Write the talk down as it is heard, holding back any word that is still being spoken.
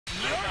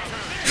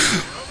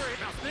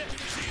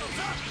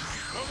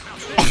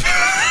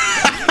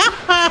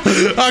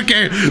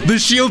Okay, the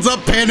shields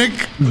up panic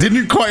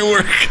didn't quite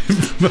work.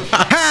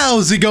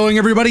 How's it going,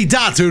 everybody?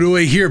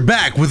 Dotodoya here,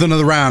 back with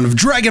another round of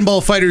Dragon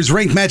Ball FighterZ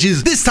ranked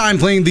matches, this time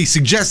playing the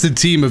suggested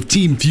team of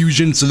Team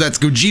Fusion, so that's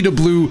Gogeta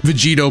Blue,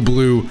 Vegito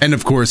Blue, and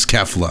of course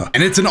Kefla.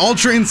 And it's an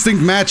Ultra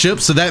Instinct matchup,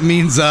 so that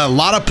means a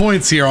lot of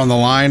points here on the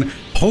line.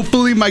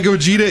 Hopefully my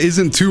Gogeta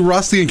isn't too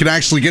rusty and can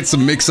actually get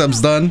some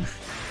mix-ups done.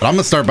 But I'm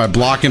gonna start by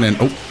blocking,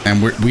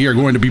 and we are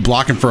going to be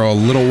blocking for a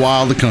little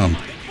while to come.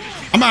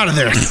 I'm out of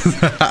there.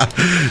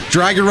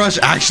 Dragon Rush,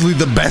 actually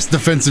the best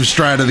defensive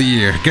strat of the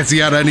year. Gets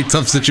you out of any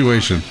tough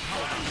situation.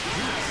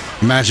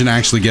 Imagine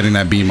actually getting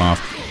that beam off.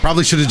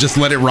 Probably should have just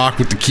let it rock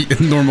with the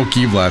normal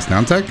Ki Blast.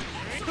 Down tech.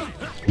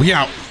 We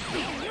out.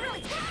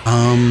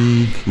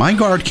 My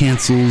guard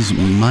cancels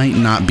might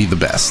not be the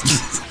best.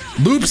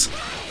 Loops?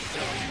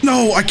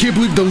 No, I can't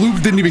believe the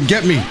loop didn't even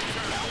get me.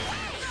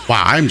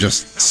 Wow, I'm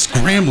just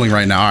scrambling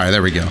right now. All right,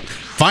 there we go.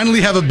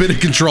 Finally have a bit of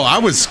control. I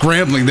was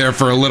scrambling there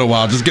for a little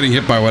while, just getting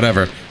hit by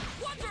whatever.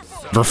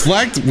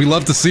 Reflect, we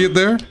love to see it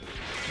there.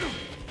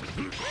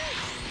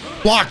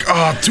 Block,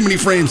 oh, too many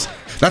frames.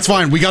 That's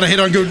fine, we got a hit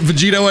on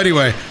Vegito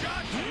anyway.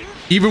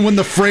 Even when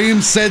the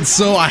frame said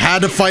so, I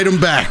had to fight him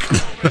back.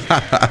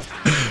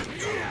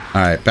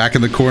 All right, back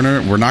in the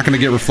corner. We're not gonna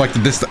get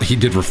reflected this time. He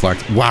did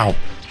reflect, wow.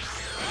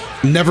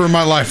 Never in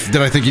my life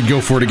did I think he'd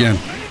go for it again.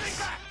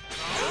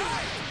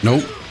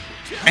 Nope.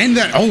 And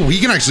that, oh, he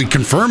can actually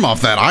confirm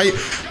off that.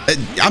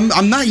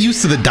 I'm not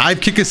used to the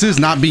dive kick assist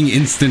not being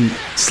instant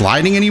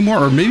sliding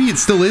anymore, or maybe it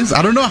still is.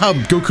 I don't know how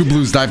Goku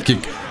Blue's dive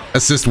kick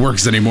assist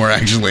works anymore,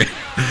 actually.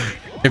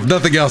 If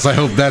nothing else, I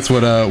hope that's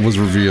what was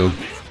revealed.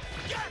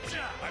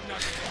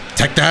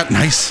 Tech that,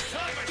 nice.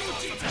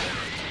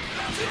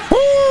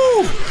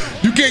 Woo!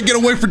 You can't get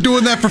away for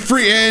doing that for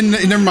free, and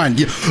never mind.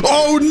 Yeah.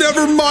 Oh,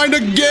 never mind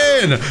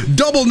again.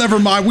 Double never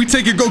mind. We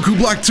take a Goku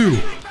Black too.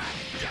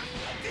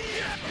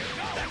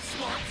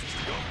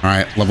 All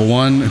right, level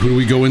 1. Who do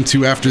we go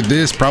into after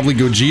this? Probably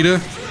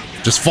Gogeta.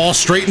 Just fall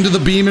straight into the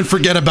beam and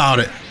forget about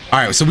it. All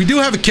right, so we do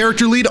have a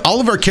character lead. All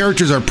of our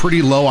characters are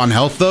pretty low on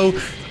health, though.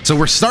 So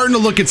we're starting to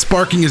look at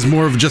sparking as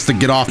more of just a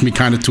get off me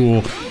kind of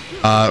tool,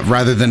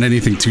 rather than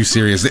anything too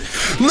serious.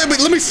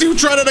 Let me see you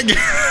try that again.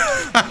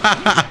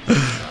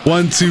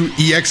 1, 2,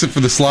 E exit for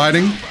the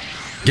sliding.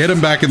 Get him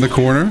back in the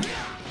corner.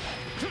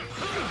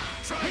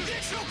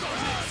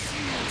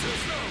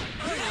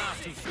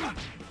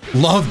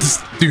 Love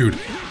this, dude.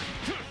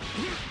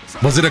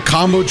 Was it a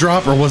combo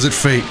drop or was it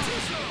fate?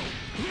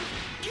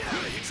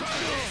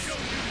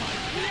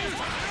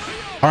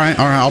 All right,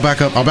 I'll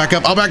back up.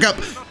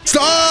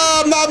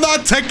 Stop! I'm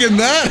not taking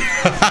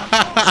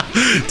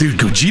that. Dude,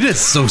 Gogeta is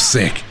so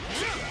sick.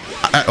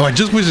 I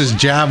just wish his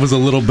jab was a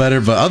little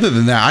better, but other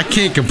than that, I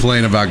can't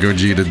complain about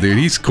Gogeta, dude.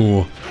 He's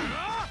cool.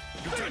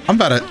 I'm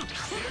about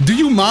to... Do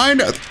you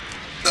mind?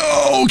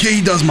 Oh, okay,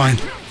 he does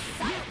mind.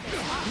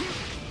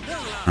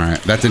 All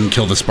right, that didn't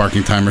kill the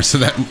sparking timer, so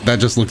that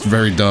just looked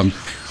very dumb.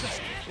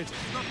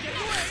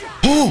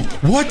 Oh,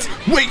 what?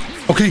 Wait,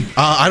 okay.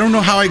 I don't know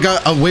how I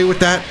got away with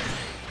that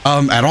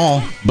at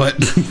all, but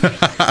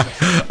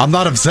I'm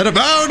not upset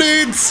about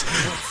it.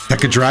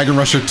 Like a Dragon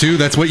Rusher too.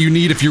 That's what you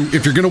need if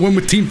you're gonna win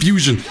with Team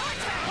Fusion.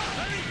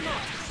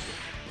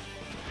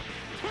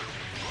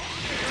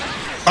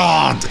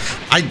 Oh,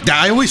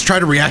 I always try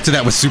to react to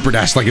that with Super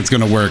Dash like it's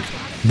gonna work.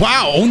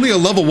 Wow, only a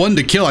level 1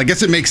 to kill. I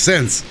guess it makes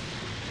sense.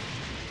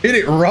 Hit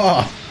it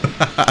raw.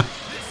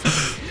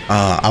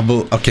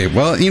 Okay,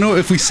 well, you know,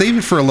 if we save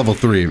it for a level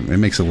 3, it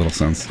makes a little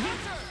sense.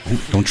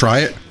 Don't try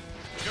it.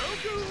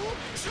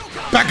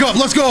 Back up,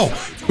 let's go!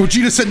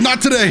 Gogeta said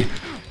not today.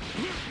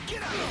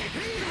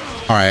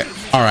 All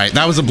right,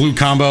 that was a blue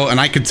combo, and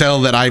I could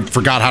tell that I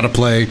forgot how to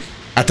play.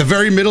 At the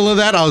very middle of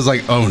that, I was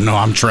like, oh no,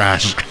 I'm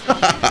trash.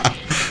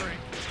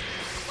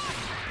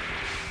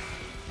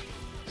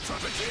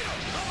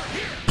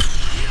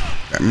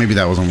 Maybe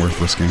that wasn't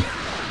worth risking.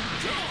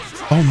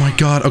 Oh my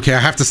god, okay, I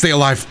have to stay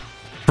alive.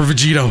 For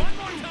Vegito.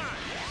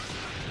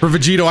 For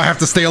Vegito, I have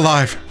to stay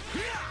alive.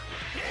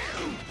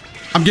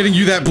 I'm getting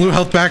you that blue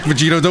health back,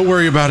 Vegito. Don't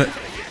worry about it.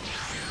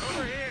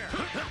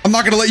 I'm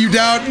not gonna let you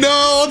down.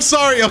 No, I'm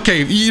sorry.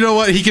 Okay, you know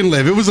what? He can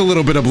live. It was a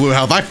little bit of blue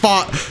health. I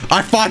fought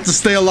to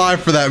stay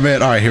alive for that,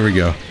 man. All right, here we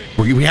go.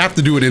 We have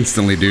to do it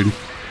instantly, dude.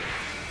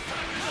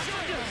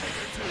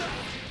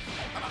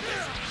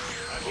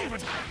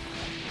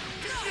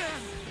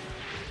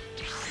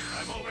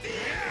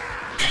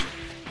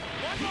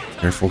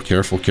 Careful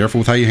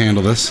with how you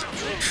handle this.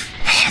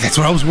 That's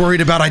what I was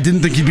worried about. I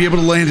didn't think he'd be able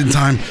to land in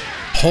time.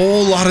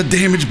 Whole lot of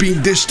damage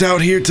being dished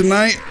out here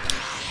tonight.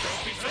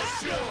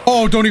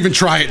 Oh, don't even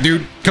try it,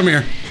 dude. Come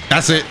here.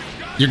 That's it.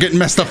 You're getting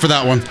messed up for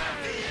that one.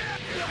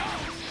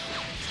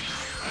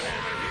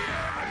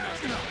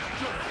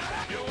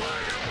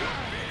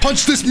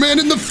 Punch this man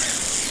in the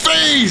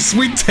face.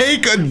 We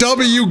take a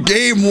W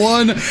game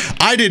 1.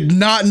 I did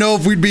not know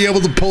if we'd be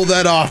able to pull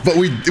that off, but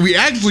we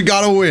actually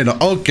got a win.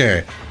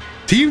 Okay.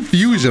 Team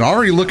Fusion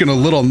already looking a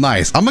little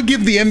nice. I'm gonna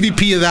give the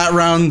MVP of that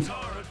round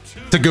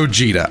to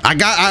Gogeta.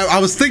 I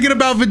was thinking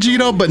about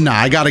Vegito, but nah,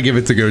 I gotta give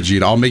it to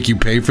Gogeta. I'll make you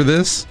pay for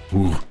this.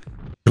 Ooh.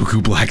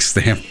 Goku Black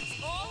stamp.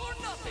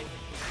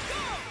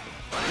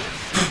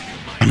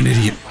 I'm an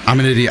idiot. I'm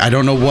an idiot. I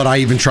don't know what I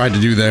even tried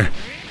to do there.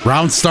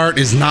 Round start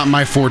is not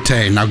my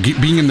forte. Now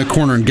being in the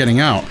corner and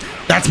getting out,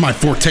 that's my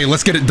forte.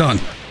 Let's get it done.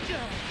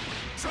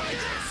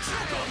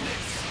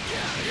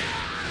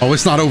 Oh,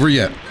 it's not over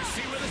yet.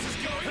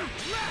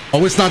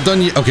 Oh, it's not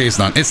done yet. Okay, it's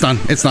done. It's done.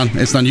 It's done.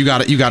 It's done. You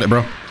got it. You got it,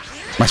 bro.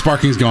 My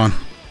sparking's gone.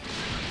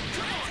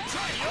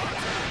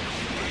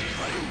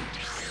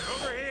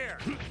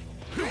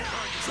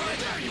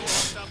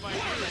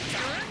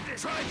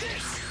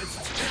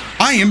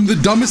 I am the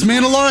dumbest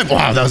man alive.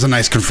 Wow, that was a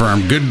nice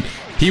confirm. Good.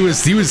 He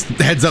was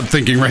heads up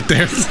thinking right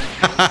there.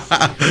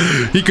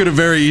 He could have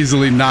very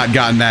easily not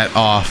gotten that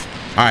off.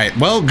 All right.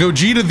 Well,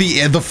 Gogeta,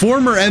 the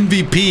former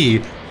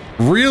MVP,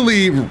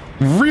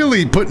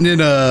 really putting in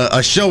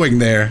a showing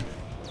there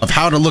of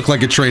how to look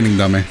like a training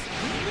dummy.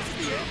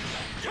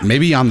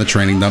 Maybe I'm the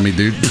training dummy,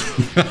 dude.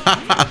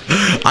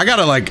 I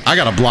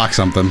gotta block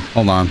something.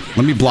 Hold on.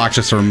 Let me block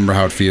just to remember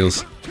how it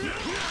feels.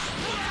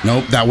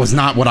 Nope, that was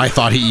not what I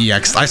thought he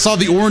EX'd. I saw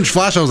the orange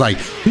flash. I was like,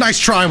 nice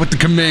try with the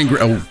command.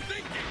 Oh.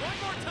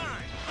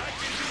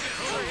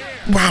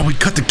 Wow, we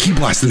cut the Ki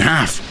Blast in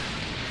half.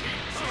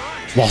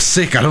 While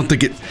sick, I don't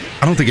think it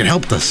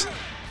helped us.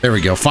 There we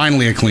go.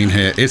 Finally a clean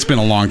hit. It's been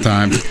a long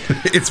time.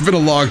 It's been a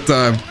long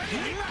time.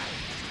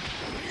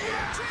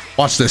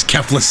 Watch this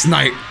Kefla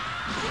snipe.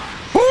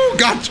 Oh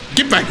God,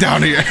 get back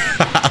down here.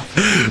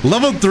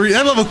 Level 3.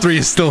 That level 3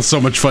 is still so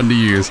much fun to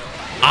use.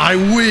 I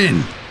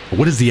win.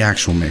 What is the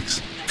actual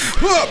mix?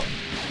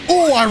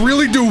 Oh, I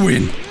really do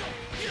win.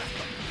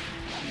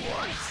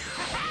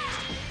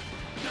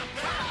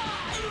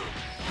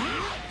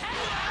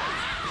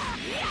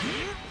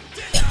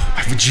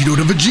 Vegito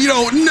to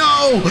Vegito.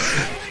 No,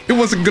 it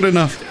wasn't good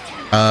enough.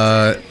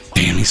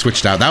 Damn, he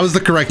switched out. That was the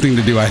correct thing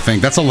to do, I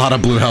think. That's a lot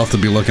of blue health to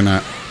be looking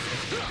at.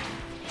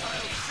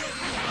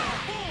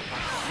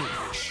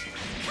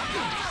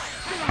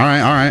 All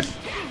right, all right.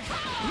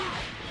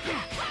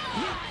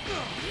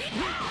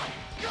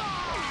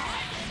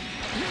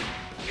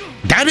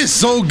 That is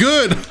so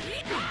good.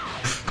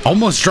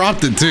 Almost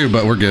dropped it too,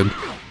 but we're good.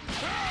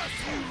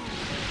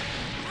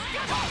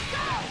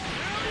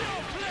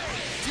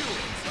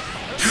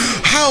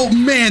 Oh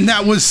man,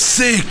 that was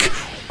sick.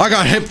 I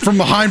got hit from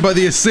behind by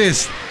the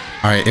assist.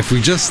 All right, if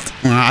we just,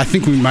 I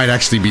think we might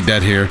actually be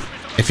dead here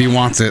if he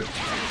wants it.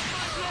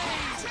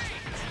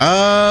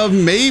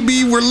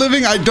 Maybe we're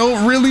living. I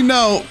don't really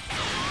know.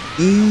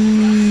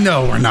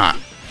 No, we're not.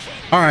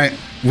 All right.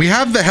 We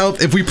have the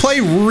health. If we play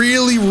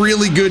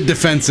really good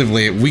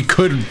defensively, we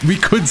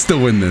could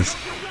still win this.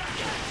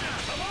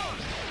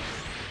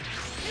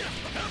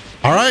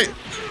 All right,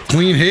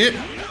 clean hit.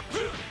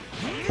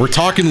 We're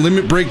talking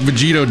limit break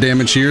Vegito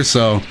damage here,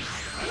 so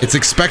it's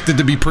expected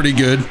to be pretty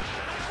good.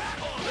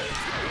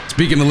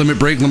 Speaking of limit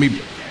break, let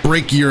me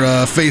break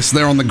your face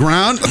there on the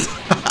ground.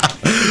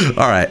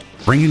 All right,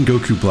 bring in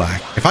Goku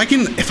Black. If I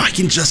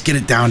can just get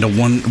it down to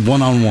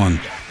one-on-one.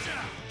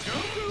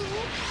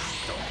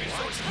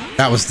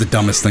 That was the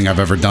dumbest thing I've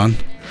ever done.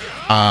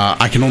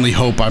 I can only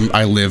hope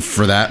I live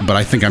for that, but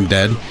I think I'm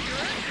dead.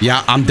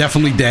 Yeah, I'm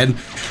definitely dead.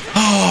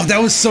 Oh, that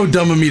was so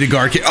dumb of me to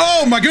guard kick.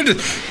 Oh my goodness.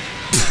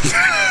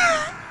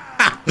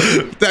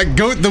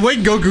 The way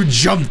Goku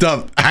jumped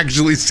up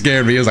actually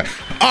scared me. I was like,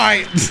 all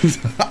right,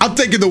 I'm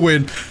taking the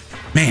win.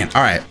 Man,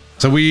 all right.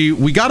 So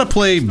we got to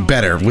play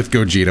better with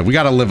Gogeta. We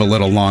got to live a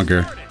little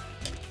longer.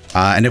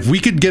 And if we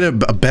could get a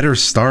better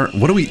start,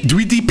 what do we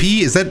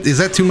DP? Is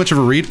that too much of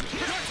a read?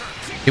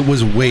 It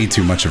was way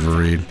too much of a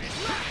read.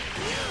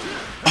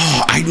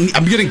 Oh,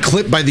 I'm getting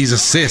clipped by these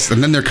assists,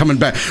 and then they're coming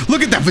back.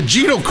 Look at that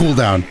Vegito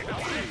cooldown.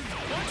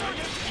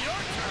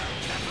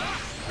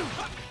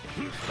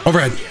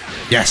 Overhead.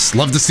 Yes,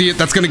 love to see it.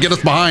 That's going to get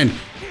us behind.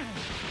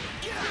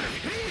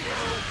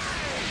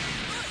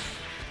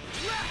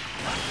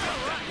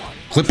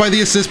 Clipped by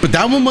the assist, but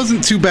that one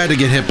wasn't too bad to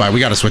get hit by.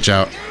 We got to switch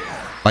out.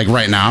 Like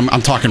right now,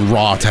 I'm talking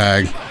raw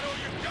tag.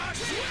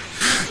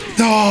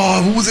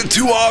 Oh, was it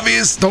too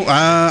obvious?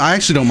 I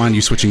actually don't mind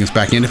you switching us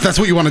back in. If that's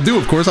what you want to do,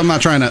 of course. I'm not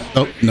trying to...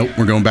 Oh, nope.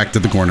 We're going back to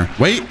the corner.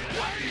 Wait.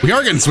 We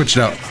are getting switched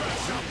out.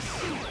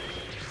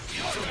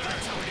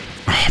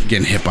 Oh, I'm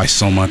getting hit by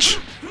so much.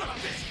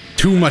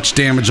 Too much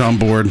damage on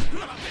board.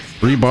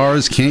 3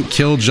 bars. Can't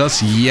kill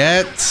just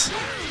yet.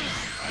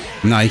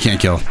 No, he can't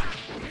kill.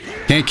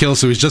 Can't kill,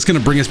 so he's just going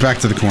to bring us back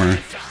to the corner.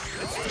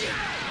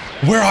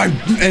 Where I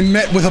am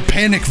met with a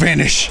panic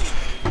vanish.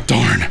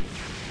 Darn. All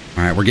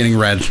right, we're getting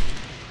red.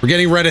 We're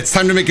getting red. It's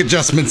time to make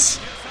adjustments.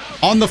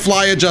 On the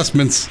fly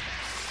adjustments.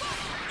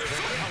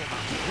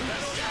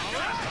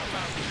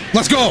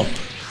 Let's go.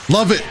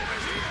 Love it.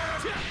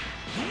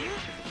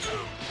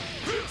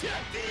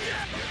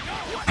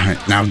 All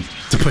right, now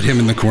to put him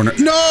in the corner.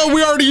 No,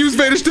 we already used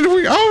Vanish, didn't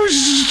we?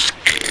 Oh,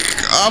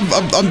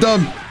 I'm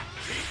done.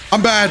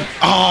 I'm bad.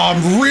 Oh,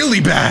 I'm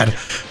really bad.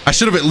 I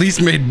should have at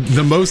least made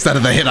the most out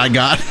of the hit I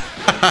got.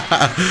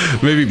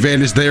 Maybe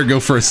Vanish there,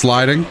 go for a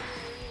sliding. All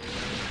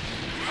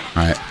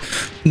right.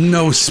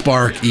 No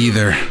spark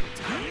either.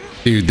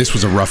 Dude, this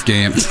was a rough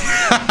game.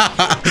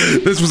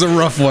 This was a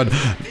rough one.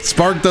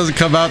 Spark doesn't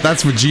come out.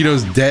 That's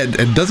Vegito's dead.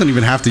 It doesn't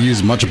even have to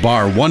use much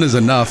bar. One is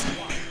enough.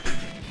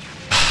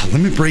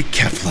 Limit break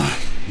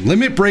Kefla.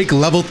 Limit break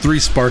level 3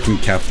 Spark and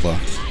Kefla.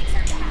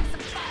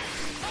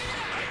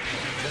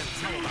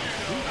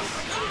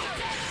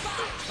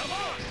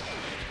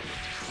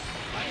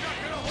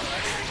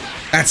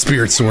 That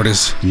Spirit Sword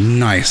is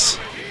nice.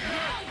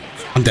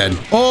 I'm dead.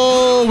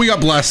 Oh, we got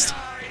blessed.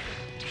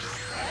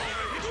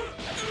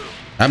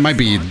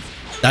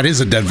 That is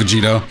a dead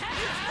Vegito.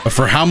 But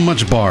for how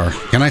much bar?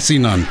 Can I see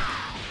none?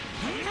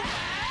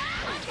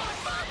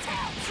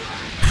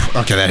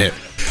 Okay, that hit.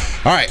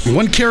 All right,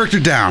 one character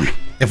down.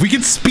 If we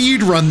can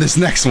speed run this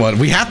next one,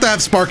 we have to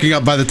have sparking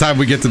up by the time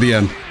we get to the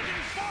end.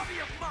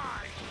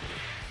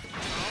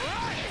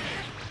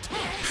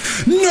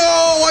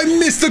 No, I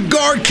missed the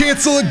guard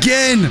cancel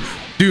again.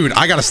 Dude,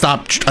 I gotta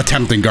stop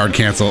attempting guard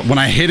cancel. When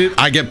I hit it,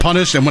 I get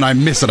punished, and when I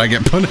miss it, I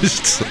get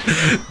punished.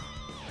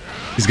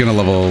 He's gonna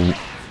level...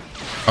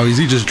 Oh, is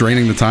he just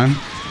draining the time?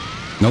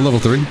 No level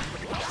 3?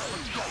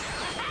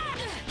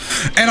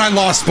 And I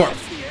lost spark.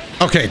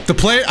 Okay, the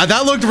play...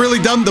 that looked really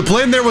dumb. The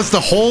plan there was to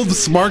hold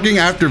sparking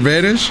after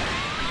vanish,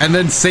 and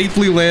then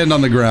safely land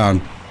on the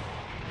ground.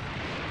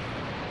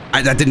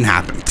 That didn't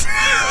happen.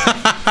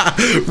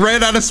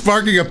 Ran out of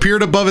sparking,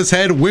 appeared above his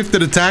head, whiffed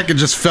an attack, and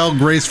just fell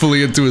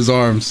gracefully into his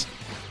arms.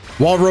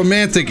 While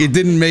romantic, it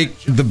didn't make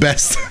the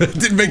best. It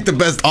didn't make the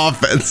best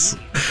offense.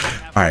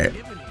 All right,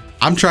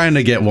 I'm trying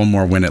to get one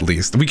more win at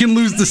least. We can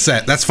lose the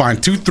set. That's fine.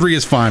 2-3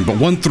 is fine, but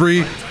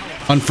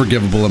 1-3,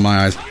 unforgivable in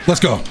my eyes. Let's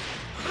go.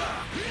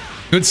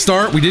 Good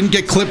start. We didn't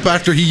get clipped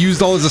after he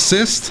used all his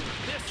assists,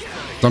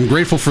 so I'm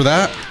grateful for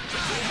that.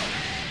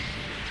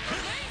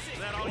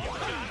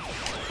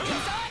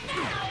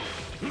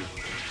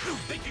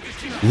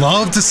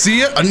 Love to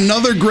see it.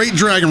 Another great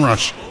Dragon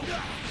Rush.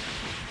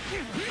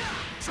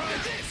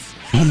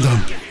 Oh, I'm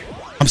done.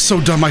 I'm so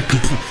done.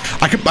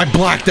 I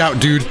blacked out,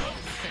 dude.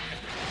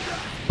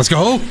 Let's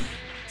go.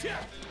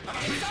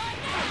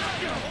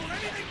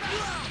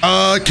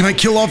 Can I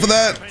kill off of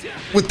that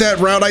with that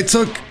route I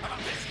took?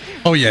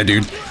 Oh yeah,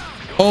 dude.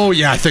 Oh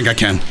yeah, I think I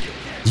can.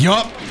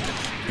 Yup.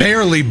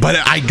 Barely, but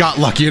I got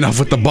lucky enough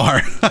with the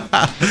bar.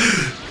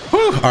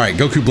 All right,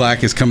 Goku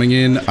Black is coming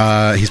in.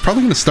 He's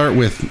probably going to start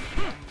with...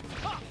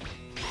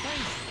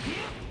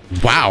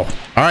 Wow.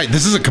 All right,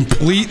 this is a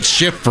complete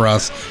shift for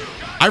us.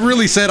 I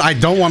really said I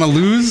don't want to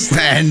lose,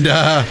 and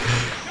I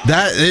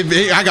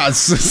got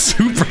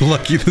super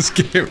lucky this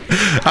game.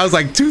 I was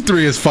like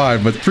 2-3 is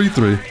fine, but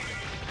 3-3.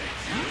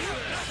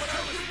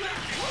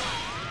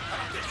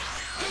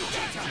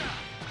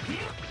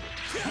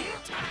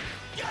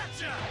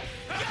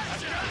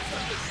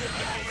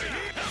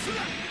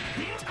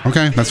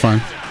 Okay, that's fine.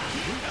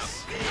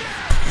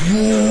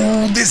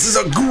 Whoa, this is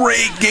a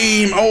great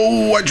game.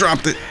 Oh, I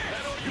dropped it.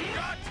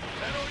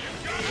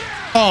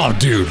 Oh,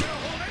 dude.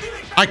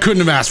 I couldn't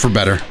have asked for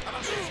better.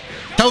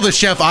 Tell the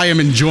chef I am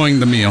enjoying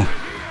the meal.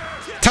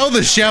 Tell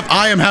the chef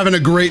I am having a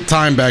great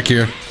time back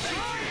here.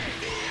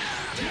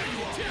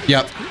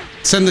 Yep.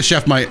 Send the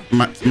chef my...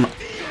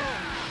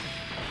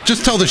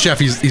 Just tell the chef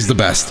he's the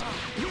best.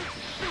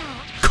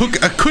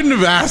 I couldn't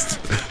have asked.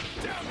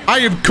 I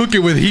am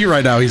cooking with heat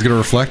right now. He's gonna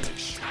reflect.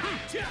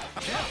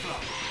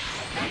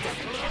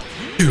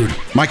 Dude,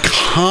 my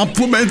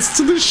compliments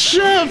to the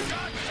chef.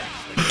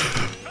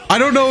 I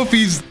don't know if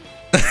he's...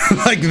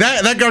 like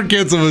that guard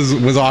cancel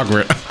was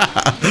awkward.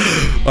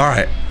 All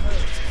right.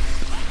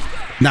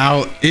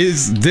 Now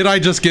did I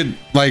just get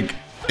like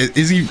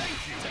is he?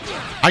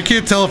 I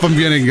can't tell if I'm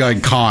getting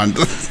like conned.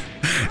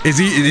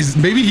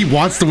 Maybe he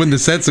wants to win the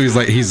set, so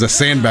he's a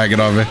sandbagging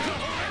on me.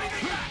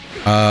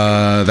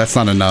 That's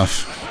not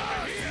enough.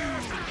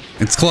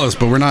 It's close,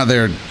 but we're not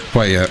there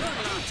quite yet.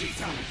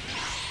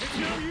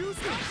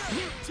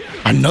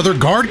 Another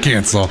guard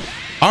cancel.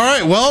 All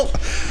right, well.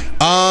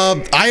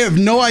 I have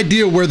no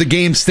idea where the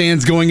game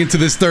stands going into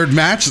this third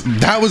match.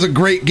 That was a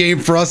great game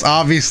for us,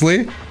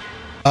 obviously.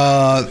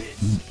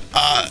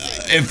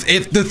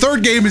 If the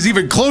third game is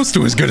even close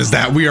to as good as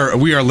that, we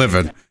are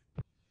living.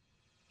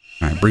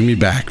 All right, bring me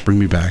back. Bring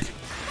me back.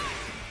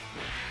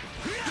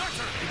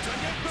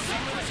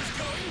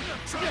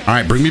 All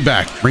right, bring me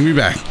back. Bring me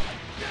back.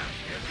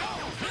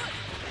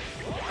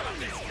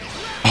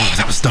 Oh,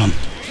 that was dumb.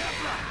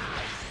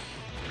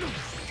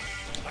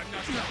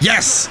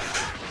 Yes.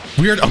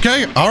 Weird.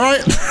 Okay. All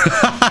right.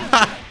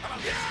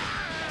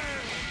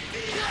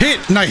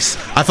 Hit. Nice.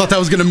 I thought that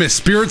was going to miss.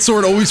 Spirit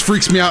Sword always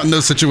freaks me out in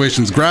those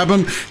situations. Grab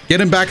him.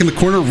 Get him back in the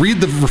corner. Read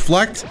the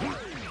reflect.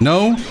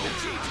 No.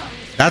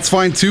 That's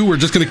fine too. We're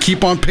just going to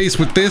keep on pace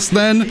with this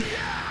then.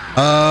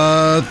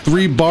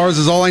 3 bars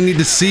is all I need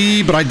to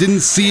see, but I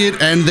didn't see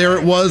it. And there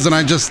it was. And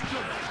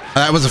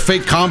that was a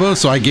fake combo.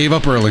 So I gave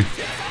up early.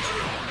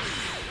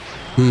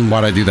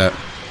 Why'd I do that?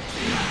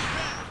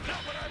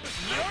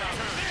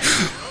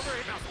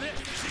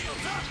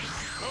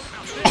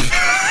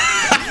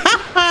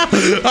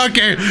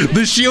 Okay,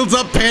 the shields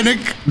up panic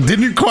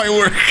didn't quite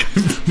work.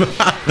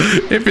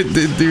 If it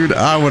did, dude,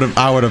 I would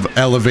have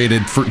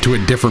elevated to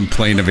a different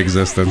plane of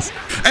existence.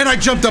 And I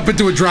jumped up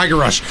into a Dragon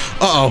Rush.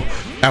 Uh-oh.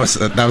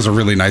 That was a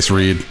really nice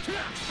read.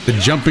 The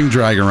jumping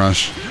Dragon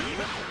Rush.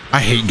 I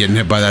hate getting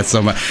hit by that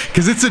so much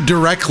because it's a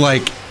direct,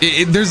 like,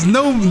 there's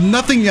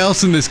nothing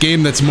else in this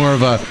game that's more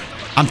of a,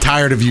 I'm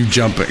tired of you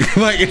jumping.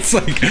 Like, it's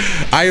like,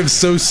 I am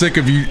so sick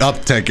of you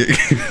up-teching.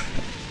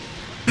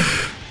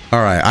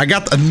 All right, I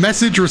got a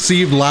message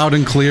received loud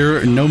and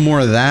clear. No more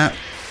of that.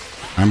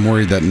 I'm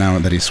worried that now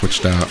that he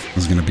switched out,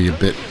 is going to be a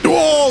bit.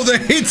 Oh, the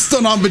hit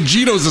stun on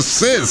Vegito's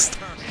assist.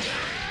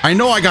 I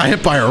know I got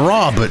hit by a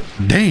raw, but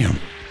damn.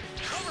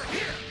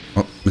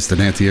 Oh, Mr.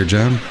 Nantier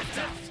jab.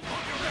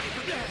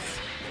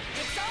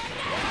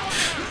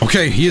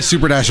 Okay, he is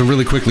super dashing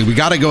really quickly. We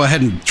got to go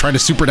ahead and try to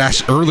super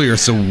dash earlier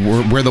so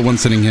we're the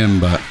ones hitting him,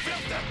 but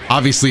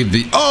obviously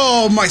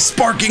oh, my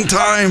sparking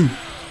time.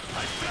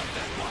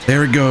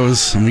 There it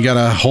goes. And we got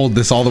to hold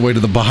this all the way to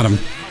the bottom.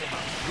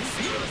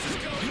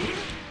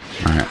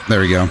 All right, there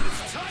we go.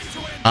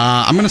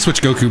 I'm going to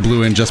switch Goku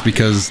Blue in just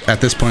because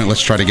at this point,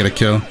 let's try to get a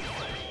kill.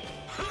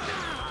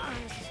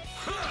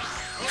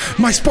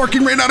 My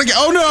sparking ran out again.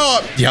 Oh,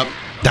 no. Yep,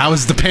 that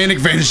was the panic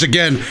vanish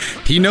again.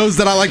 He knows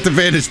that I like the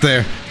vanish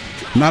there.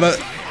 Not a...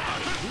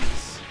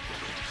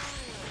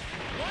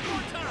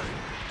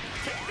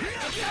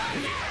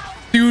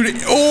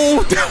 Dude,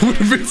 oh, that would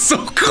have been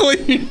so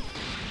clean.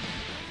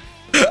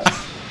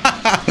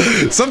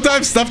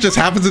 Sometimes stuff just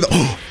happens in the...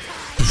 Oh,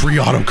 3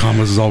 auto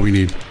combos is all we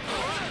need.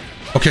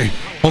 Okay,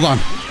 hold on.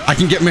 I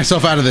can get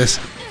myself out of this.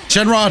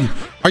 Shenron,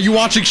 are you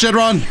watching,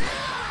 Shenron?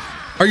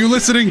 Are you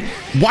listening?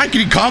 Why can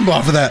he combo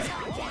off of that?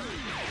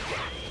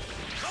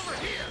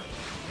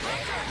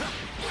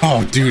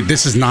 Oh, dude,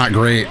 this is not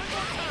great.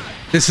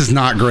 This is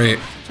not great.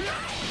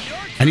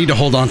 I need to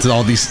hold on to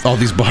all these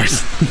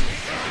bars.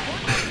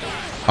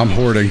 I'm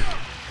hoarding.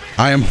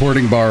 I am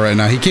hoarding bar right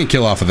now. He can't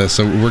kill off of this,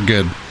 so we're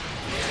good.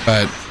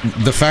 But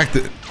the fact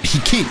that he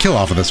can't kill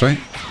off of this, right?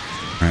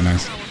 All right,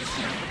 nice.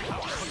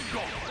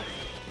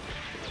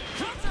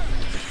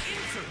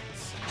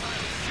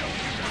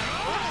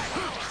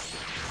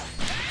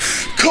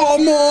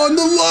 Come on,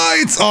 the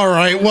lights! All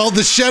right, well,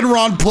 the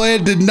Shenron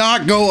plan did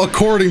not go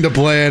according to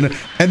plan,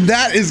 and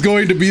that is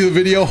going to be the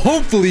video.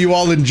 Hopefully you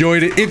all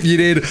enjoyed it. If you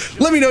did,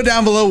 let me know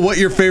down below what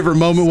your favorite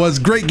moment was.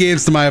 Great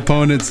games to my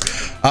opponents.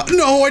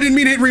 No, I didn't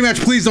mean hit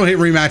rematch. Please don't hit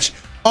rematch.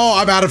 Oh,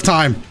 I'm out of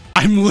time.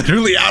 I'm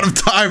literally out of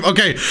time.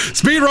 Okay,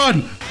 speed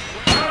run.